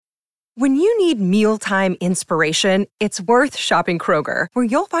When you need mealtime inspiration, it's worth shopping Kroger, where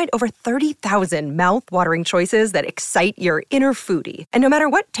you'll find over 30,000 mouth-watering choices that excite your inner foodie. And no matter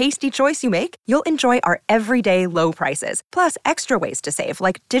what tasty choice you make, you'll enjoy our everyday low prices, plus extra ways to save,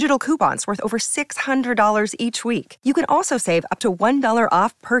 like digital coupons worth over $600 each week. You can also save up to $1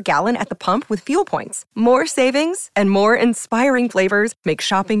 off per gallon at the pump with fuel points. More savings and more inspiring flavors make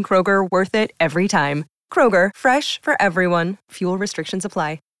shopping Kroger worth it every time. Kroger, fresh for everyone. Fuel restrictions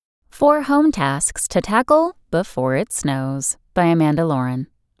apply. 4 home tasks to tackle before it snows by Amanda Lauren.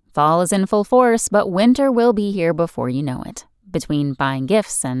 Fall is in full force, but winter will be here before you know it. Between buying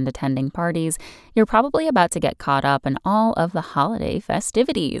gifts and attending parties, you're probably about to get caught up in all of the holiday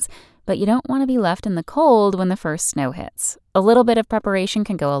festivities. But you don't want to be left in the cold when the first snow hits. A little bit of preparation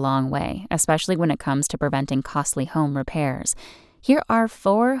can go a long way, especially when it comes to preventing costly home repairs. Here are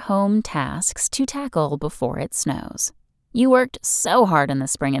 4 home tasks to tackle before it snows. You worked so hard in the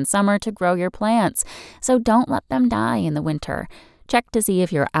spring and summer to grow your plants, so don't let them die in the winter. Check to see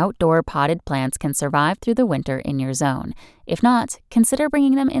if your outdoor potted plants can survive through the winter in your zone. If not, consider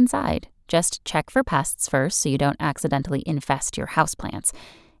bringing them inside. Just check for pests first so you don't accidentally infest your houseplants.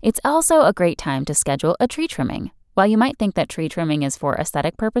 It's also a great time to schedule a tree trimming. While you might think that tree trimming is for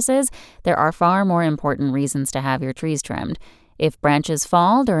aesthetic purposes, there are far more important reasons to have your trees trimmed. If branches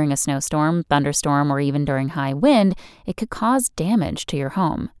fall during a snowstorm, thunderstorm, or even during high wind, it could cause damage to your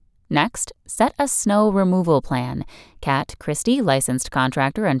home. Next, set a snow removal plan. Kat Christie, licensed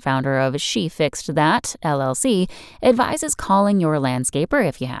contractor and founder of She Fixed That, LLC, advises calling your landscaper,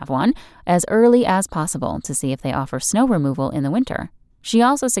 if you have one, as early as possible to see if they offer snow removal in the winter. She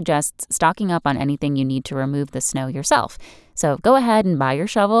also suggests stocking up on anything you need to remove the snow yourself. So go ahead and buy your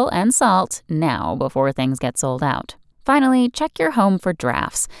shovel and salt now before things get sold out. Finally, check your home for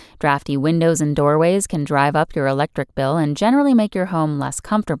drafts. Drafty windows and doorways can drive up your electric bill and generally make your home less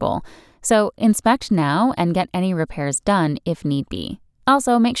comfortable. So inspect now and get any repairs done if need be.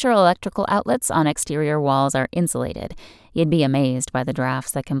 Also, make sure electrical outlets on exterior walls are insulated. You'd be amazed by the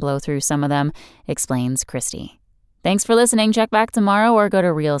drafts that can blow through some of them, explains Christy. Thanks for listening. Check back tomorrow or go to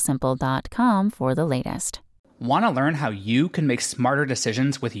realsimple.com for the latest. Want to learn how you can make smarter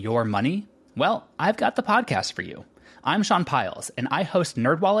decisions with your money? Well, I've got the podcast for you. I'm Sean Piles, and I host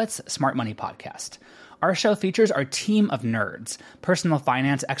NerdWallet's Smart Money Podcast. Our show features our team of nerds, personal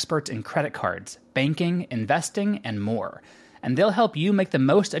finance experts in credit cards, banking, investing, and more. And they'll help you make the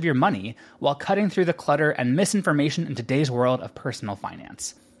most of your money while cutting through the clutter and misinformation in today's world of personal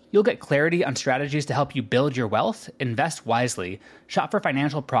finance. You'll get clarity on strategies to help you build your wealth, invest wisely, shop for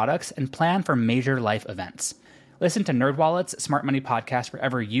financial products, and plan for major life events. Listen to NerdWallet's Smart Money Podcast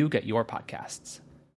wherever you get your podcasts.